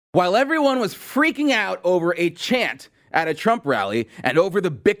While everyone was freaking out over a chant at a Trump rally and over the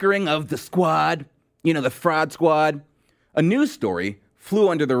bickering of the squad, the fraud squad, a news story flew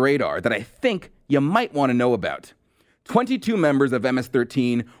under the radar that I think you might want to know about. 22 members of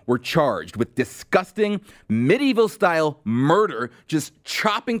MS-13 were charged with disgusting medieval-style murder, just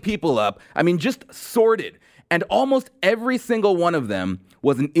chopping people up. Just sordid. And almost every single one of them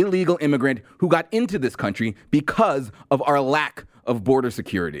was an illegal immigrant who got into this country because of our lack of border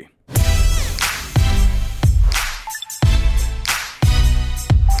security.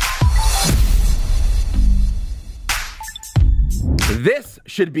 This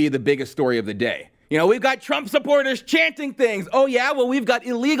should be the biggest story of the day. We've got Trump supporters chanting things. Oh yeah, well, we've got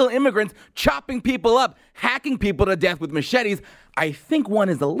illegal immigrants chopping people up, hacking people to death with machetes. I think one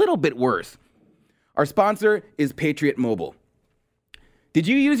is a little bit worse. Our sponsor is Patriot Mobile. Did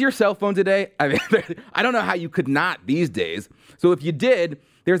you use your cell phone today? I don't know how you could not these days. So if you did,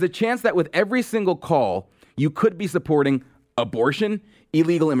 there's a chance that with every single call, you could be supporting abortion,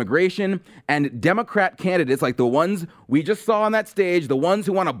 illegal immigration, and Democrat candidates like the ones we just saw on that stage, the ones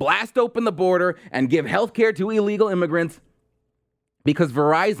who want to blast open the border and give health care to illegal immigrants. Because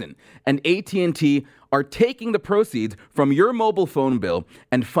Verizon and AT&T are taking the proceeds from your mobile phone bill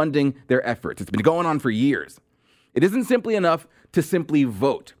and funding their efforts. It's been going on for years. It isn't simply enough to simply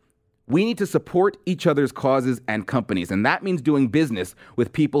vote. We need to support each other's causes and companies, and that means doing business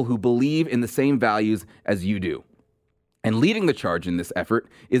with people who believe in the same values as you do. And leading the charge in this effort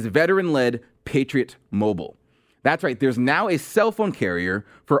is veteran-led Patriot Mobile. That's right, there's now a cell phone carrier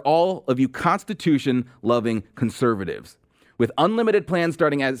for all of you Constitution-loving conservatives. With unlimited plans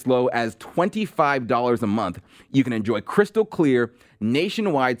starting as low as $25 a month, you can enjoy crystal clear,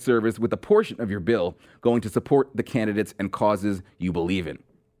 nationwide service with a portion of your bill going to support the candidates and causes you believe in.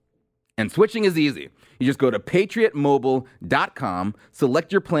 And switching is easy. You just go to patriotmobile.com,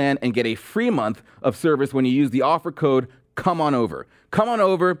 select your plan, and get a free month of service when you use the offer code COMEONOVER. Come on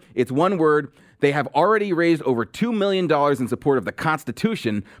over, it's one word. They have already raised over $2 million in support of the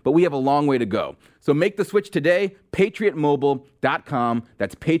Constitution, but we have a long way to go. So make the switch today, patriotmobile.com.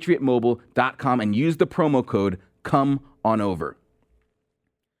 That's patriotmobile.com, and use the promo code COMEONOVER.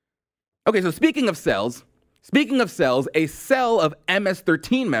 Okay, so speaking of cells, a cell of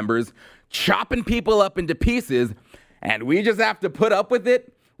MS-13 members chopping people up into pieces, and we just have to put up with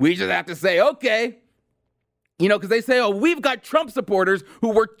it. We just have to say, okay. Because they say, we've got Trump supporters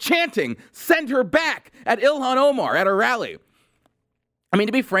who were chanting, "Send her back," at Ilhan Omar at a rally.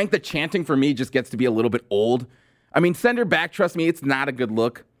 To be frank, the chanting for me just gets to be a little bit old. Send her back, trust me, it's not a good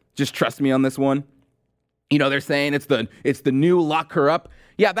look. Just trust me on this one. They're saying it's the new lock her up.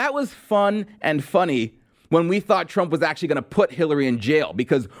 Yeah, that was fun and funny when we thought Trump was actually going to put Hillary in jail,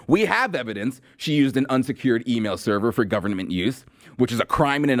 because we have evidence she used an unsecured email server for government use, which is a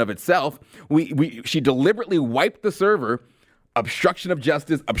crime in and of itself. She deliberately wiped the server, obstruction of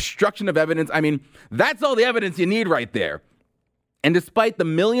justice, obstruction of evidence. That's all the evidence you need right there. And despite the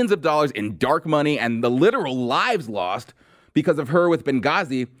millions of dollars in dark money and the literal lives lost because of her with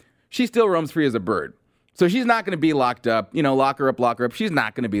Benghazi, she still roams free as a bird. So she's not going to be locked up. Lock her up. She's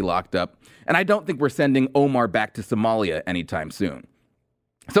not going to be locked up. And I don't think we're sending Omar back to Somalia anytime soon.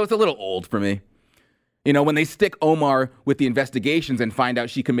 So it's a little old for me. When they stick Omar with the investigations and find out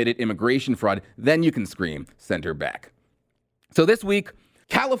she committed immigration fraud, then you can scream, "Send her back." So this week,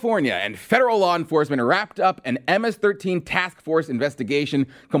 California and federal law enforcement wrapped up an MS-13 task force investigation,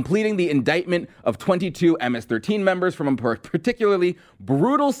 completing the indictment of 22 MS-13 members from a particularly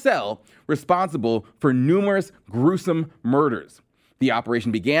brutal cell responsible for numerous gruesome murders. The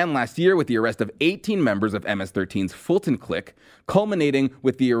operation began last year with the arrest of 18 members of MS-13's Fulton clique, culminating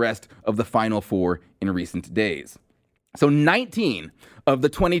with the arrest of the final 4 in recent days. So 19 of the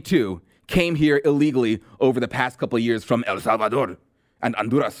 22 came here illegally over the past couple of years from El Salvador and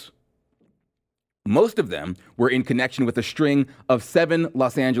Honduras. Most of them were in connection with a string of 7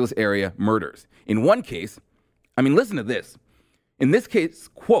 Los Angeles area murders. In one case, listen to this. In this case,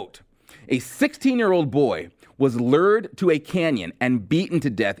 quote, a 16-year-old boy was lured to a canyon and beaten to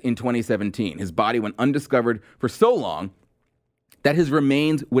death in 2017. His body went undiscovered for so long that his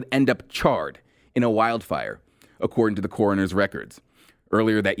remains would end up charred in a wildfire, according to the coroner's records.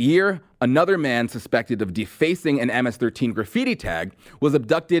 Earlier that year, another man suspected of defacing an MS-13 graffiti tag was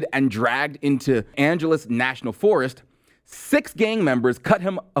abducted and dragged into Angeles National Forest. 6 gang members cut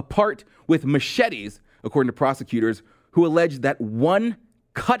him apart with machetes, according to prosecutors, who alleged that one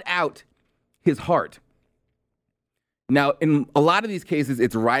cut out his heart. Now, in a lot of these cases,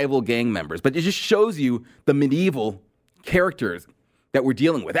 it's rival gang members, but it just shows you the medieval characters that we're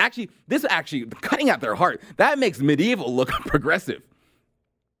dealing with. Actually, cutting out their heart, that makes medieval look progressive.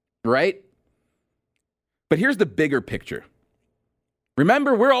 right? But here's the bigger picture.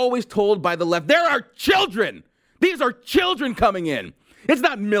 Remember, we're always told by the left, there are children. These are children coming in. It's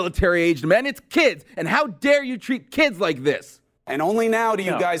not military-aged men, it's kids. And how dare you treat kids like this? And only now do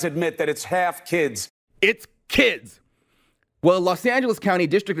you guys admit that it's half kids. It's kids. Well, Los Angeles County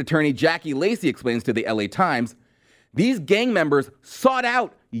District Attorney Jackie Lacey explains to the LA Times, these gang members sought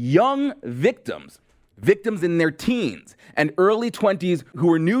out young victims in their teens and early 20s who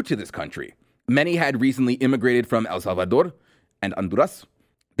were new to this country. Many had recently immigrated from El Salvador and Honduras.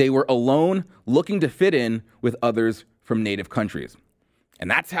 They were alone, looking to fit in with others from native countries. And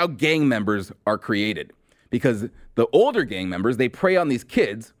that's how gang members are created. Because the older gang members, they prey on these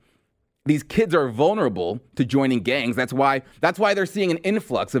kids. These kids are vulnerable to joining gangs. That's why they're seeing an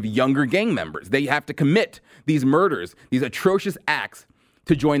influx of younger gang members. They have to commit these murders, these atrocious acts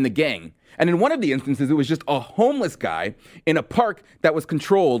to join the gang. And in one of the instances, it was just a homeless guy in a park that was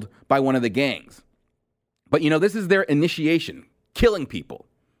controlled by one of the gangs. But this is their initiation, killing people.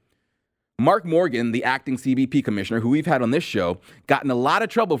 Mark Morgan, the acting CBP commissioner, who we've had on this show, got in a lot of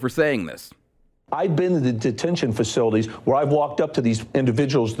trouble for saying this. I've been in the detention facilities where I've walked up to these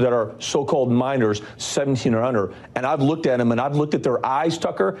individuals that are so-called minors, 17 or under, and I've looked at them and I've looked at their eyes,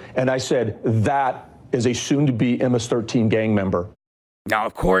 Tucker, and I said, that is a soon-to-be MS-13 gang member. Now,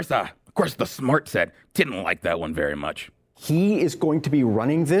 of course, the smart set didn't like that one very much. He is going to be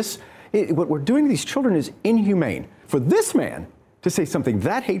running this. What we're doing to these children is inhumane. For this man to say something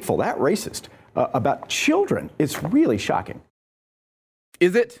that hateful, that racist about children, it's really shocking.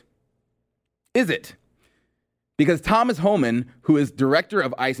 Is it? Is it? Because Thomas Homan, who is director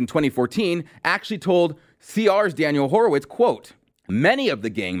of ICE in 2014, actually told CR's Daniel Horowitz, quote, many of the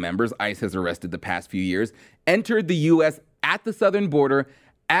gang members ICE has arrested the past few years entered the U.S. at the southern border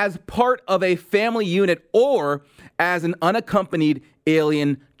as part of a family unit or as an unaccompanied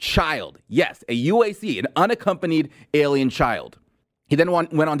alien child. Yes, a UAC, an unaccompanied alien child. He then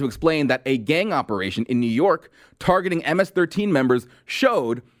went on to explain that a gang operation in New York targeting MS-13 members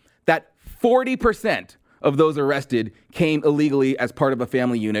showed that 40% of those arrested came illegally as part of a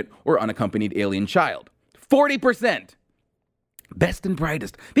family unit or unaccompanied alien child. 40%. Best and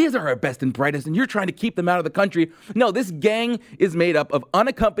brightest. These are our best and brightest, and you're trying to keep them out of the country. No, this gang is made up of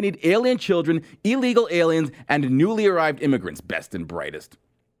unaccompanied alien children, illegal aliens, and newly arrived immigrants. Best and brightest.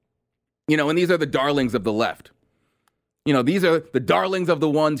 And these are the darlings of the left. These are the darlings of the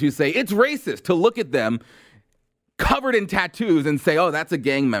ones who say it's racist to look at them covered in tattoos and say, oh, that's a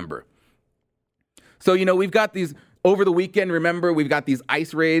gang member. So, we've got these, over the weekend, remember, we've got these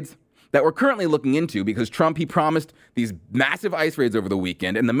ICE raids that we're currently looking into because Trump, he promised these massive ICE raids over the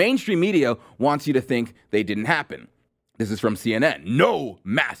weekend, and the mainstream media wants you to think they didn't happen. This is from CNN. No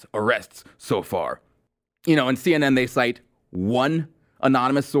mass arrests so far. In CNN, they cite one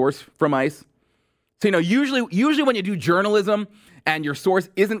anonymous source from ICE. So, usually when you do journalism and your source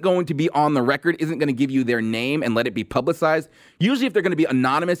isn't going to be on the record, isn't going to give you their name and let it be publicized, usually if they're going to be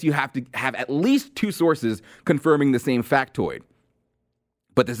anonymous, you have to have at least two sources confirming the same factoid.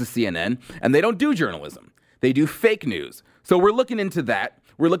 But this is CNN, and they don't do journalism. They do fake news. So we're looking into that.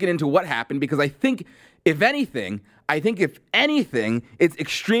 We're looking into what happened because I think, if anything, it's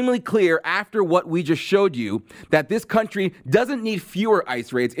extremely clear after what we just showed you that this country doesn't need fewer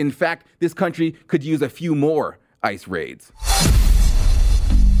ICE raids. In fact, this country could use a few more ICE raids.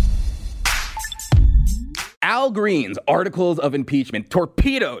 Al Green's articles of impeachment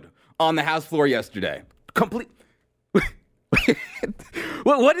torpedoed on the House floor yesterday.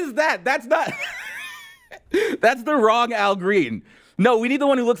 What is that? That's not... That's the wrong Al Green. No, we need the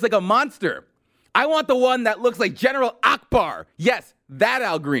one who looks like a monster. I want the one that looks like General Akbar. Yes, that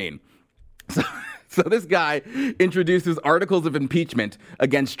Al Green. So this guy introduces articles of impeachment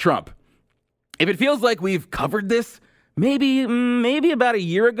against Trump. If it feels like we've covered this maybe about a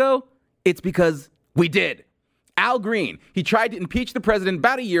year ago, it's because we did. Al Green, he tried to impeach the president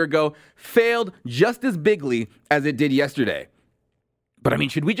about a year ago, failed just as bigly as it did yesterday. But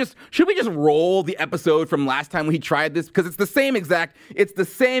should we just roll the episode from last time we tried this? Because it's the same exact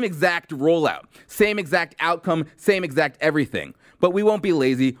rollout, same exact outcome, same exact everything. But we won't be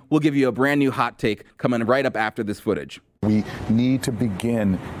lazy. We'll give you a brand new hot take coming right up after this footage. We need to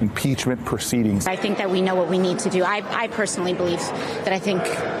begin impeachment proceedings. I think that we know what we need to do. I personally believe that I think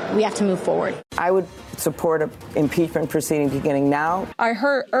we have to move forward. I would support an impeachment proceeding beginning now. I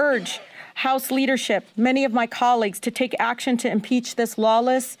urge House leadership, many of my colleagues, to take action to impeach this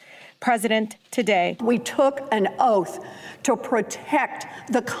lawless president today. We took an oath to protect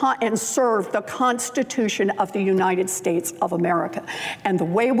and serve the Constitution of the United States of America. And the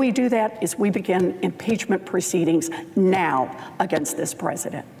way we do that is we begin impeachment proceedings now against this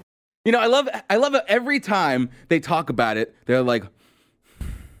president. You know, I love it every time they talk about it. They're like,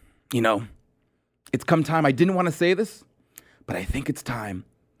 you know, it's come time. I didn't want to say this, but I think it's time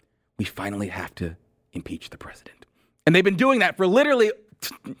we finally have to impeach the president. And they've been doing that for literally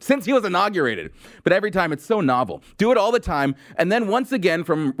since he was inaugurated. But every time it's so novel. Do it all the time. And then once again,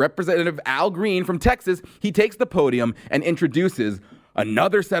 from Representative Al Green from Texas, he takes the podium and introduces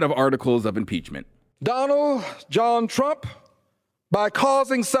another set of articles of impeachment. Donald John Trump, by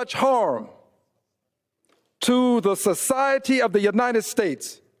causing such harm to the society of the United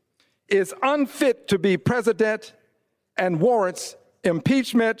States, is unfit to be president and warrants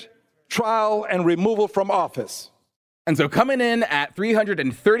impeachment, trial, and removal from office. And so coming in at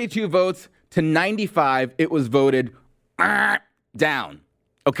 332 votes to 95, it was voted down.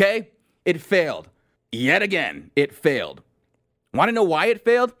 Okay? It failed. Yet again, it failed. Want to know why it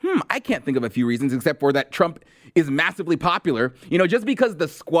failed? I can't think of a few reasons except for that Trump is massively popular. You know, just because the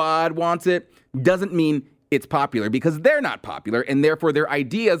squad wants it doesn't mean it's popular, because they're not popular, and therefore their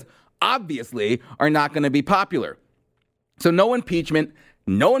ideas obviously are not going to be popular. So no impeachment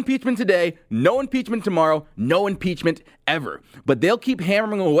today, no impeachment tomorrow, no impeachment ever. But they'll keep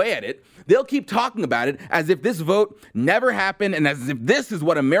hammering away at it. They'll keep talking about it as if this vote never happened and as if this is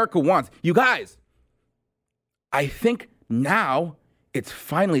what America wants. You guys, I think now it's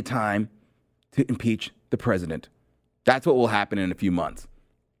finally time to impeach the president. That's what will happen in a few months.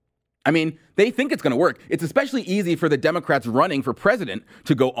 I mean, they think it's going to work. It's especially easy for the Democrats running for president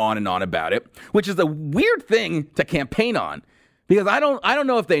to go on and on about it, which is a weird thing to campaign on. Because I don't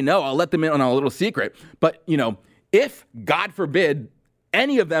know if they know. I'll let them in on a little secret. But, you know, if, God forbid,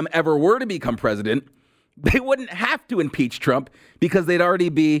 any of them ever were to become president, they wouldn't have to impeach Trump because they'd already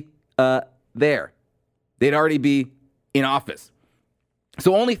be there. They'd already be in office.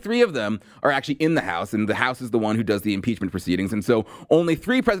 So only 3 of them are actually in the House, and the House is the one who does the impeachment proceedings. And so only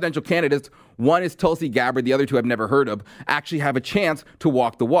 3 presidential candidates, one is Tulsi Gabbard, the other 2 I've never heard of, actually have a chance to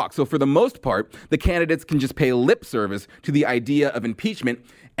walk the walk. So for the most part, the candidates can just pay lip service to the idea of impeachment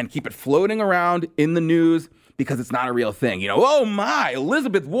and keep it floating around in the news because it's not a real thing. You know, oh my,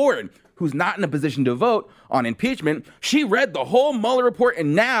 Elizabeth Warren, who's not in a position to vote on impeachment, she read the whole Mueller report,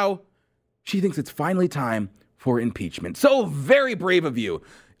 and now she thinks it's finally time for impeachment. So very brave of you,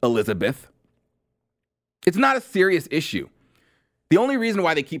 Elizabeth. It's not a serious issue. The only reason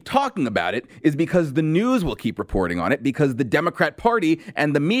why they keep talking about it is because the news will keep reporting on it, because the Democrat Party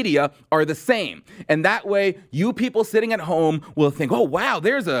and the media are the same. And that way, you people sitting at home will think, oh, wow,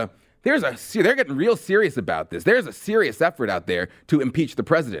 they're getting real serious about this. There's a serious effort out there to impeach the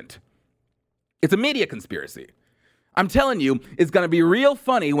president. It's a media conspiracy. I'm telling you, it's going to be real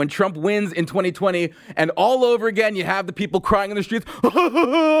funny when Trump wins in 2020 and all over again you have the people crying in the streets,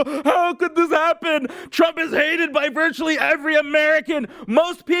 how could this happen? Trump is hated by virtually every American.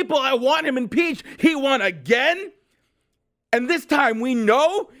 Most people, I want him impeached. He won again? And this time we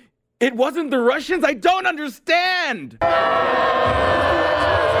know it wasn't the Russians? I don't understand.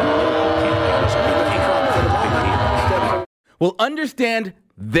 Well, understand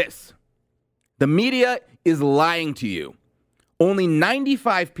this. The media is lying to you. Only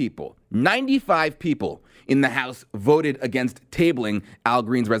 95 people in the House voted against tabling Al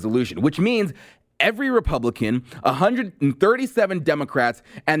Green's resolution, which means every Republican, 137 Democrats,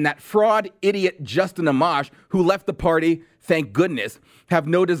 and that fraud idiot Justin Amash, who left the party, thank goodness, have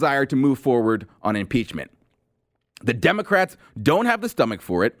no desire to move forward on impeachment. The Democrats don't have the stomach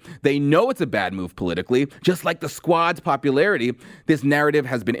for it. They know it's a bad move politically. Just like the squad's popularity, this narrative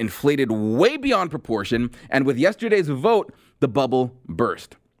has been inflated way beyond proportion, and with yesterday's vote, the bubble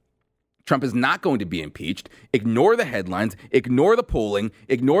burst. Trump is not going to be impeached. Ignore the headlines, ignore the polling,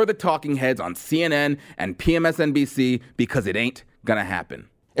 ignore the talking heads on CNN and PMSNBC, because it ain't gonna happen.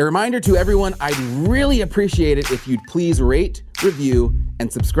 A reminder to everyone, I'd really appreciate it if you'd please rate, review,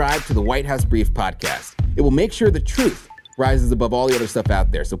 and subscribe to the White House Brief podcast. It will make sure the truth rises above all the other stuff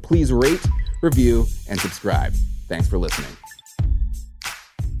out there. So please rate, review, and subscribe. Thanks for listening.